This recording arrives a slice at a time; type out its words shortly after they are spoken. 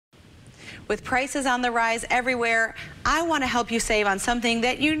with prices on the rise everywhere, I want to help you save on something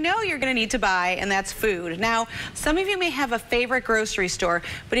that you know you're going to need to buy, and that's food. Now, some of you may have a favorite grocery store,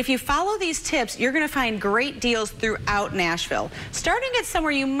 but if you follow these tips, you're going to find great deals throughout Nashville. Starting at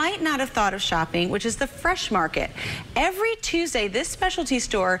somewhere you might not have thought of shopping, which is the Fresh Market. Every Tuesday, this specialty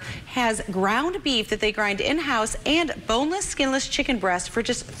store has ground beef that they grind in-house and boneless, skinless chicken breast for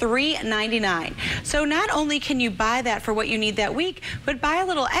just $3.99. So not only can you buy that for what you need that week, but buy a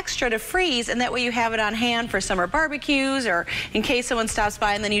little extra to freeze, and that way you have it on hand for summer barbecue or in case someone stops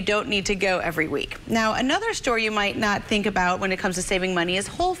by, and then you don't need to go every week. Now, another store you might not think about when it comes to saving money is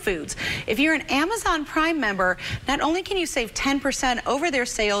Whole Foods. If you're an Amazon Prime member, not only can you save 10% over their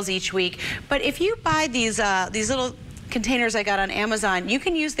sales each week, but if you buy these little containers I got on Amazon, you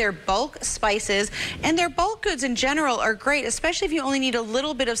can use their bulk spices, and their bulk goods in general are great, especially if you only need a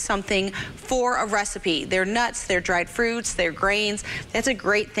little bit of something for a recipe. Their nuts, their dried fruits, their grains. That's a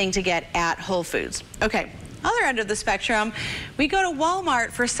great thing to get at Whole Foods. Okay. Other end of the spectrum, we go to Walmart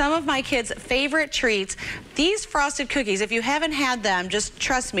for some of my kids' favorite treats. These frosted cookies, if you haven't had them, just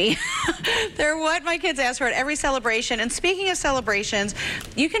trust me, they're what my kids ask for at every celebration. And speaking of celebrations,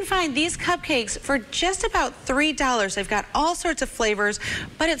 you can find these cupcakes for just about $3. They've got all sorts of flavors,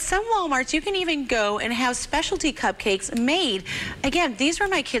 but at some Walmarts, you can even go and have specialty cupcakes made. Again, these were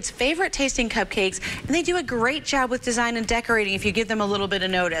my kids' favorite tasting cupcakes, and they do a great job with design and decorating if you give them a little bit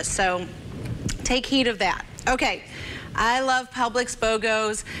of notice. So take heed of that. Okay, I love Publix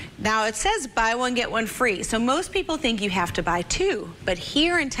BOGOs. Now it says buy one, get one free. So most people think you have to buy two, but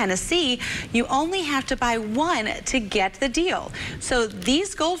here in Tennessee, you only have to buy one to get the deal. So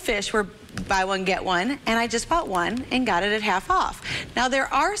these goldfish were buy one, get one, and I just bought one and got it at half off. Now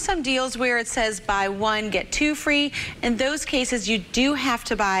there are some deals where it says buy one, get two free. In those cases, you do have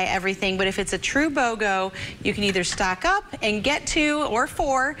to buy everything, but if it's a true BOGO, you can either stock up and get two or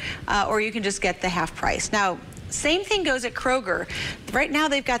four, or you can just get the half price. Now, same thing goes at Kroger. Right now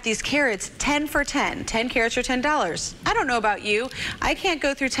they've got these carrots 10 for 10. 10 carrots for $10. I don't know about you. I can't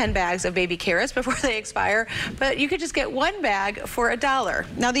go through 10 bags of baby carrots before they expire, but you could just get one bag for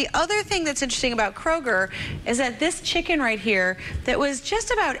 $1. Now the other thing that's interesting about Kroger is that this chicken right here that was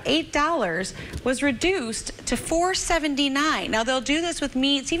just about $8 was reduced to $4.79. Now they'll do this with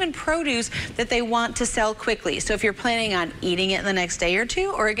meats, even produce that they want to sell quickly. So if you're planning on eating it the next day or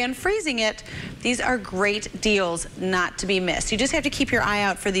two, or again freezing it, these are great deals not to be missed. You just have to keep your eye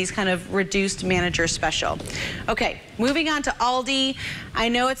out for these kind of reduced manager special. Okay, moving on to Aldi. I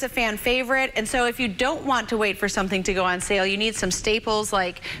know it's a fan favorite, and so if you don't want to wait for something to go on sale, you need some staples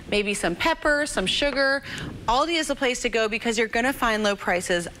like maybe some pepper, some sugar. Aldi is a place to go because you're going to find low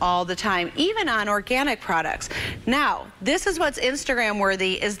prices all the time, even on organic products. Now, this is what's Instagram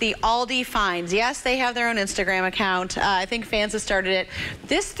worthy, is the Aldi finds. Yes, they have their own Instagram account. I think fans have started it.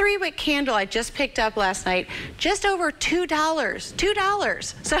 This 3-wick candle I just picked up last night, just over $2.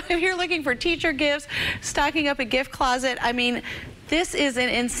 $2. So if you're looking for teacher gifts, stocking up a gift closet, I mean, this is an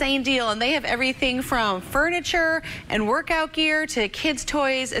insane deal, and they have everything from furniture and workout gear to kids'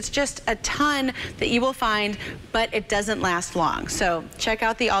 toys. It's just a ton that you will find, but it doesn't last long. So check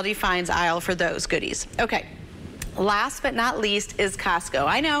out the Aldi Finds aisle for those goodies. Okay. Last but not least is Costco.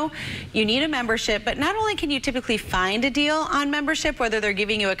 I know you need a membership, but not only can you typically find a deal on membership, whether they're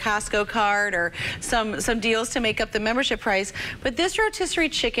giving you a Costco card or some deals to make up the membership price, but this rotisserie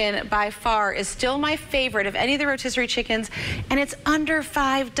chicken by far is still my favorite of any of the rotisserie chickens, and it's under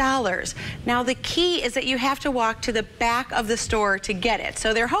 $5. Now the key is that you have to walk to the back of the store to get it.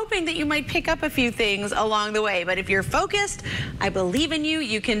 So they're hoping that you might pick up a few things along the way, but if you're focused, I believe in you,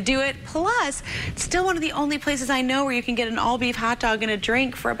 you can do it. Plus, it's still one of the only places I know where you can get an all-beef hot dog and a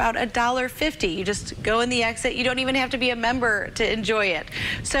drink for about $1.50. You just go in the exit. You don't even have to be a member to enjoy it.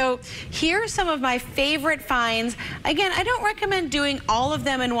 So here are some of my favorite finds. Again, I don't recommend doing all of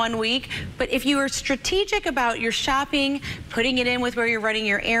them in one week, but if you are strategic about your shopping, putting it in with where you're running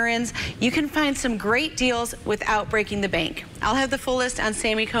your errands, you can find some great deals without breaking the bank. I'll have the full list on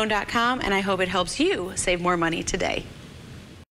SamiCone.com, and I hope it helps you save more money today.